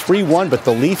 They're up 3-1, but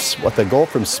the Leafs, with a goal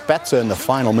from Spezza in the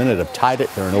final minute, have tied it.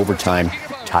 They're in overtime,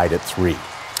 tied at 3.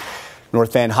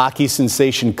 North Van hockey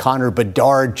sensation Connor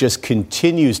Bedard just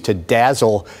continues to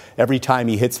dazzle every time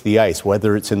he hits the ice,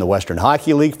 whether it's in the Western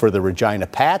Hockey League for the Regina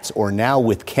Pats or now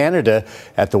with Canada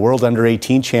at the World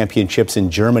Under-18 Championships in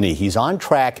Germany. He's on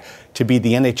track to be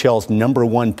the NHL's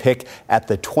 #1 pick at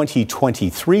the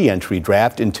 2023 entry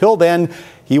draft. Until then,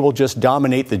 he will just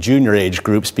dominate the junior age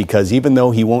groups because even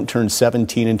though he won't turn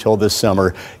 17 until this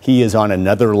summer, he is on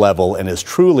another level and is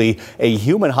truly a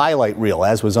human highlight reel,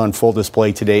 as was on full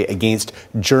display today against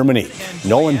Germany.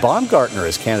 Nolan Baumgartner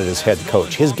is Canada's head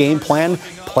coach. His game plan,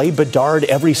 play Bedard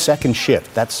every second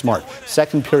shift. That's smart.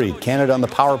 Second period, Canada on the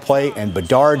power play, and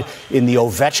Bedard in the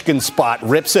Ovechkin spot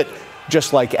rips it.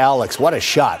 Just like Alex. What a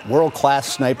shot. World-class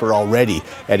sniper already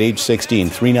at age 16.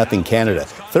 3-0 Canada.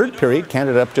 Third period,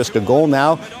 Canada up just a goal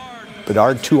now.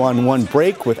 Bedard 2-on-1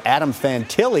 break with Adam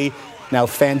Fantilli. Now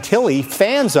Fantilli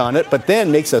fans on it, but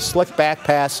then makes a slick back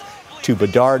pass to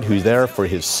Bedard, who's there for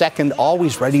his second.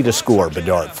 Always ready to score,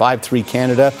 Bedard. 5-3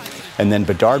 Canada. And then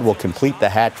Bedard will complete the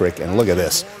hat trick. And look at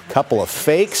this. Couple of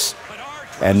fakes.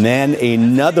 And then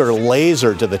another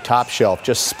laser to the top shelf.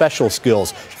 Just special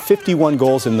skills. 51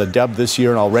 goals in the dub this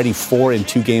year and already 4 in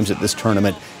 2 games at this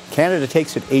tournament. Canada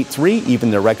takes it 8-3,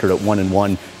 even their record at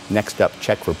 1-1. Next up,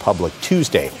 Czech Republic,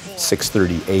 Tuesday,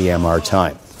 6:30 a.m. our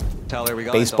time.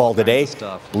 Baseball today,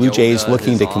 Blue Jays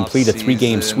looking to complete a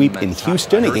 3-game sweep in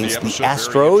Houston against the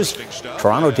Astros.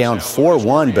 Toronto down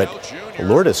 4-1, but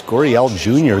Lourdes Gurriel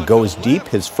Jr. goes deep.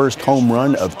 His first home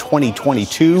run of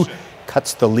 2022.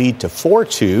 Cuts the lead to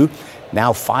 4-2.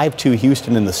 Now 5-2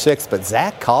 Houston in the 6th. But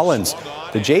Zach Collins,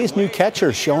 the Jays' new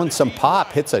catcher, showing some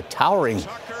pop. Hits a towering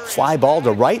fly ball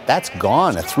to right. That's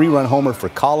gone. A 3-run homer for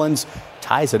Collins.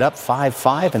 Ties it up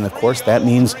 5-5. And, of course, that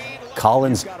means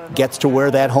Collins gets to wear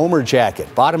that homer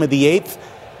jacket. Bottom of the 8th,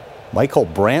 Michael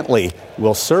Brantley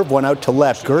will serve one out to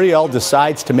left. Gurriel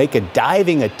decides to make a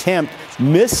diving attempt.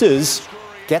 Misses.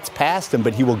 Gets past him,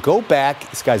 but he will go back.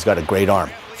 This guy's got a great arm.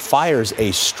 Fires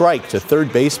a strike to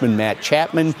third baseman Matt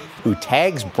Chapman, who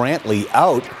tags Brantley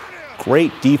out.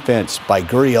 Great defense by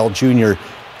Gurriel Jr.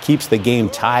 Keeps the game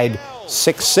tied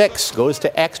 6-6. Goes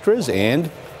to extras, and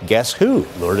guess who?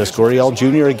 Lourdes Gurriel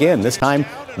Jr. again. This time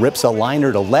rips a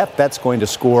liner to left. That's going to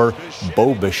score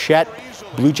Bo Bichette.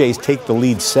 Blue Jays take the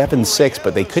lead 7-6,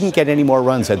 but they couldn't get any more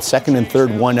runs. Had second and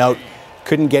third, one out.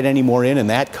 Couldn't get any more in,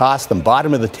 and that cost them.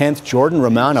 Bottom of the 10th, Jordan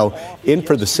Romano in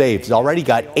for the save. He's already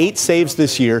got 8 saves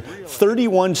this year,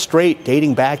 31 straight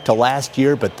dating back to last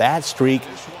year, but that streak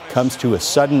comes to a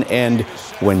sudden end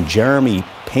when Jeremy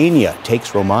Pena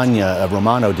takes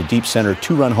Romano to deep center,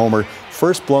 2-run homer.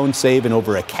 First blown save in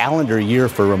over a calendar year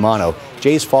for Romano.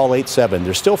 Jays fall 8-7.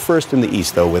 They're still first in the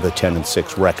East, though, with a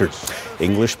 10-6 record.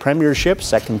 English Premiership,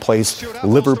 second place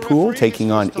Liverpool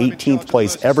taking on 18th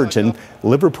place Everton.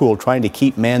 Liverpool trying to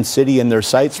keep Man City in their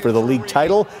sights for the league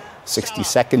title.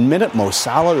 62nd minute, Mo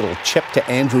Salah, little chip to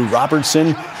Andrew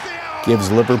Robertson, gives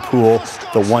Liverpool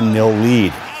the 1-0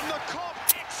 lead.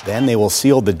 Then they will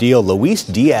seal the deal. Luis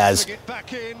Diaz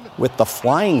with the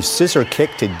flying scissor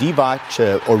kick to Divock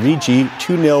Origi.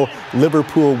 2-0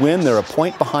 Liverpool win. They're a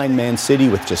point behind Man City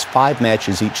with just 5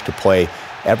 matches each to play.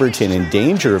 Everton in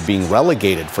danger of being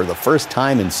relegated for the first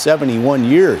time in 71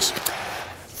 years.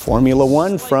 Formula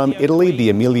One from Italy, the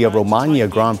Emilia-Romagna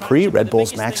Grand Prix. Red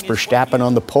Bull's Max Verstappen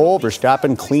on the pole.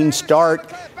 Verstappen, clean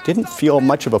start. Didn't feel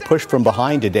much of a push from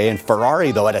behind today. And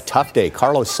Ferrari, though, had a tough day.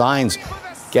 Carlos Sainz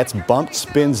gets bumped,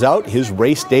 spins out. His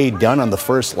race day done on the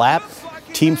first lap.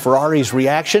 Team Ferrari's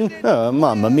reaction?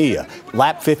 Mamma mia.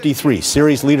 Lap 53,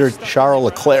 series leader Charles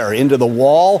Leclerc into the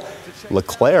wall.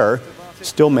 Leclerc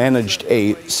still managed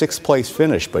a sixth-place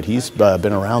finish, but he's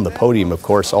been around the podium, of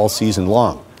course, all season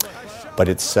long. But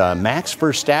it's Max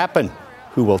Verstappen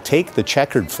who will take the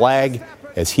checkered flag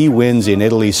as he wins in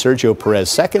Italy. Sergio Perez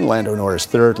second, Lando Norris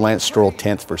third, Lance Stroll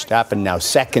 10th. Verstappen now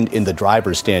second in the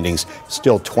driver's standings,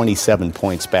 still 27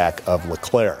 points back of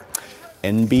Leclerc.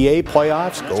 NBA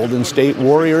playoffs, Golden State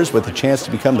Warriors with a chance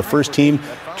to become the first team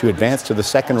to advance to the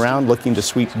second round, looking to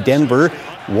sweep Denver.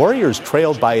 Warriors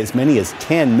trailed by as many as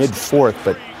 10 mid-fourth,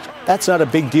 but that's not a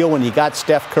big deal when you got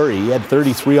Steph Curry. He had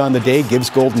 33 on the day, gives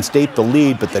Golden State the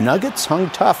lead, but the Nuggets hung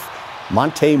tough.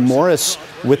 Monte Morris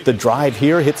with the drive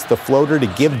here, hits the floater to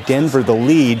give Denver the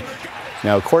lead.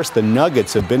 Now, of course, the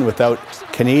Nuggets have been without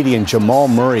Canadian Jamal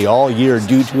Murray all year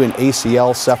due to an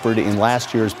ACL suffered in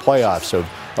last year's playoffs, so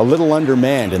a little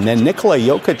undermanned. And then Nikola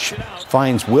Jokic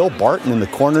finds Will Barton in the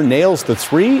corner, nails the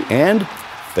three, and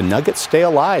the Nuggets stay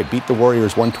alive, beat the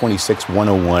Warriors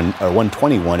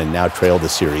 121, and now trail the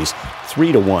series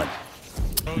 3-1.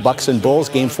 Bucks and Bulls,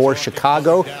 Game 4,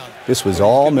 Chicago. This was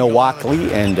all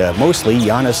Milwaukee, and mostly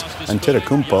Giannis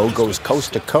Antetokounmpo goes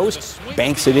coast to coast,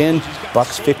 banks it in.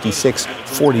 Bucks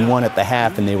 56-41 at the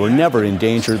half, and they were never in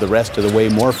danger the rest of the way.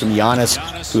 More from Giannis,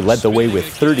 who led the way with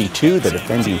 32. The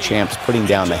defending champs putting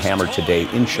down the hammer today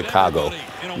in Chicago.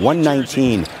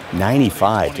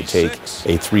 119-95 to take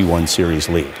a 3-1 series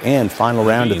lead. And final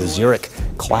round of the Zurich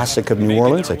Classic of New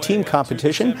Orleans, a team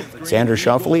competition. Xander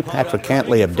Schauffele, Patrick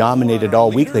Cantlay have dominated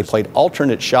all week. They played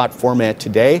alternate shot format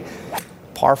today.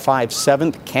 Par 5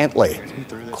 7th, Cantlay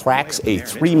cracks a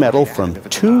three metal from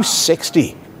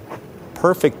 260.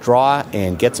 Perfect draw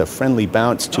and gets a friendly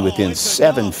bounce to within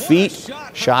 7 feet.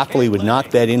 Schauffele would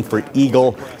knock that in for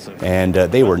eagle, and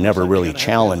they were never really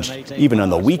challenged. Even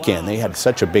on the weekend, they had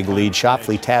such a big lead.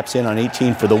 Schauffele taps in on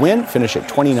 18 for the win, finish at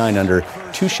 29 under,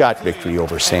 two-shot victory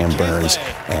over Sam Burns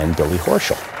and Billy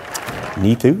Horschel.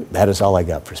 Neetu, that is all I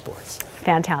got for sports.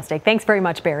 Fantastic. Thanks very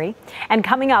much, Barry. And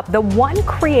coming up, the one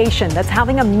creation that's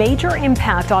having a major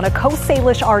impact on a Coast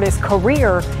Salish artist's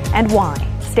career and why.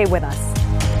 Stay with us.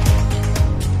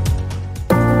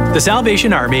 The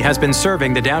Salvation Army has been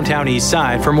serving the downtown east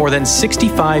side for more than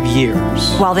 65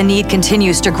 years. While the need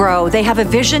continues to grow, they have a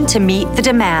vision to meet the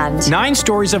demand. 9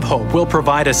 Stories of Hope will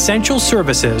provide essential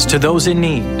services to those in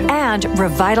need and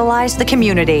revitalize the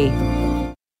community.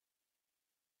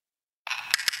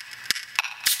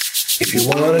 If you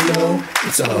want to know,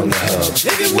 it's on the hub.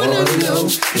 If you want to know,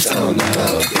 it's on the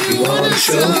hub. If you want to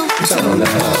show, it's on the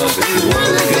hub. If you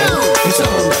want to go, it's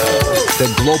on the hub. The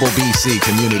Global BC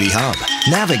Community Hub.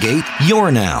 Navigate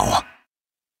your now.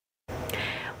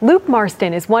 Luke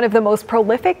Marston is one of the most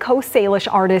prolific Coast Salish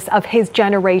artists of his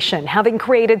generation, having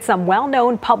created some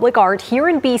well-known public art here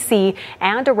in BC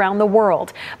and around the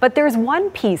world. But there's one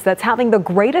piece that's having the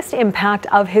greatest impact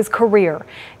of his career.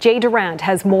 Jay Durant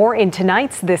has more in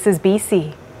tonight's This Is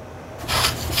BC.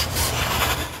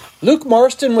 Luke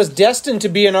Marston was destined to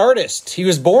be an artist. He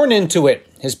was born into it.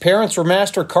 His parents were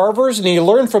master carvers, and he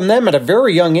learned from them at a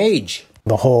very young age.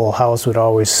 The whole house would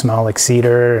always smell like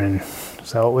cedar, and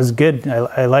so it was good.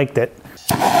 I liked it.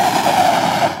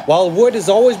 While wood has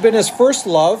always been his first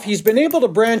love, he's been able to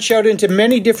branch out into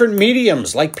many different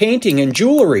mediums, like painting and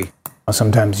jewelry.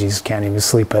 Sometimes you just can't even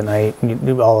sleep at night. You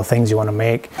do all the things you want to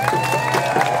make.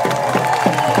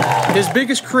 His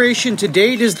biggest creation to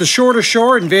date is the Shore to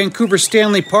Shore in Vancouver's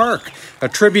Stanley Park, a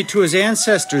tribute to his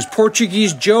ancestors,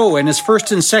 Portuguese Joe, and his first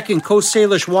and second Coast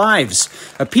Salish wives,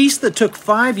 a piece that took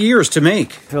 5 years to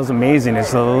make. It feels amazing.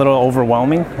 It's a little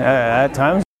overwhelming at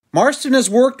times. Marston has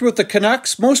worked with the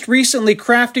Canucks, most recently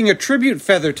crafting a tribute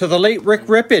feather to the late Rick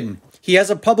Rippon. He has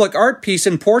a public art piece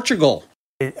in Portugal.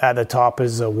 At the top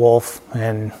is a wolf,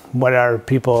 and what our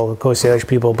people, the Coast Salish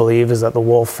people, believe is that the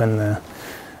wolf and the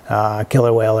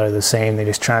killer whale are the same. They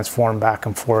just transform back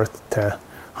and forth to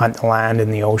hunt the land in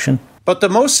the ocean. But the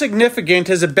most significant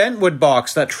is a bentwood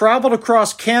box that traveled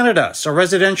across Canada so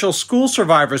residential school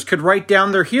survivors could write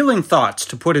down their healing thoughts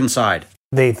to put inside.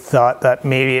 They thought that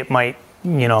maybe it might,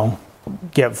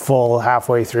 get full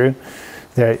halfway through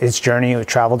its journey. It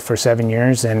traveled for 7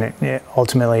 years, and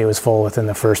ultimately it was full within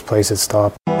the first place it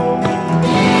stopped.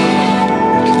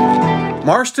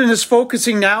 Marston is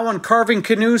focusing now on carving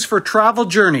canoes for travel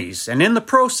journeys and in the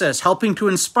process helping to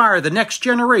inspire the next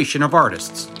generation of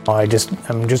artists. I'm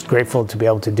just grateful to be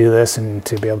able to do this and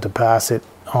to be able to pass it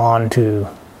on to,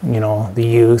 the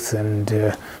youth and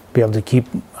to be able to keep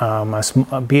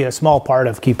be a small part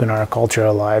of keeping our culture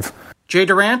alive. Jay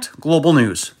Durant, Global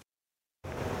News.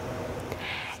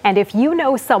 And if you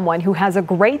know someone who has a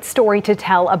great story to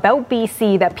tell about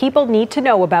BC that people need to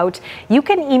know about, you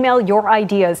can email your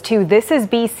ideas to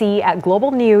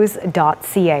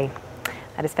thisisbc@globalnews.ca.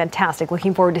 That is fantastic.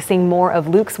 Looking forward to seeing more of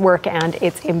Luke's work and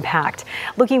its impact.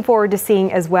 Looking forward to seeing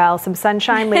as well some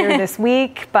sunshine later this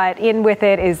week, but in with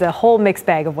it is a whole mixed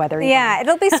bag of weather. Yeah,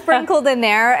 it'll be sprinkled in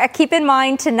there. Keep in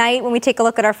mind tonight when we take a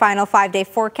look at our final 5-day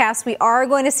forecast, we are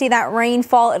going to see that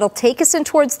rainfall. It'll take us in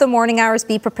towards the morning hours.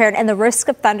 Be prepared, and the risk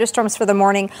of thunderstorms for the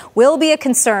morning will be a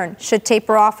concern. Should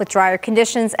taper off with drier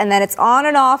conditions, and then it's on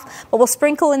and off, but we'll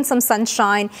sprinkle in some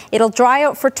sunshine. It'll dry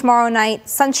out for tomorrow night,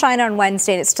 sunshine on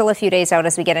Wednesday, and it's still a few days out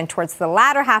as we get in towards the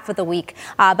latter half of the week.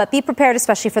 But be prepared,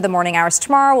 especially for the morning hours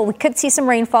tomorrow. Well, we could see some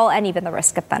rainfall and even the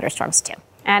risk of thunderstorms too.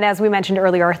 And as we mentioned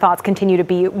earlier, our thoughts continue to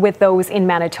be with those in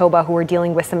Manitoba who are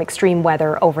dealing with some extreme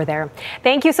weather over there.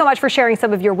 Thank you so much for sharing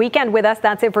some of your weekend with us.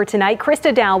 That's it for tonight.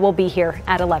 Krista Dow will be here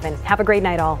at 11. Have a great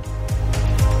night all.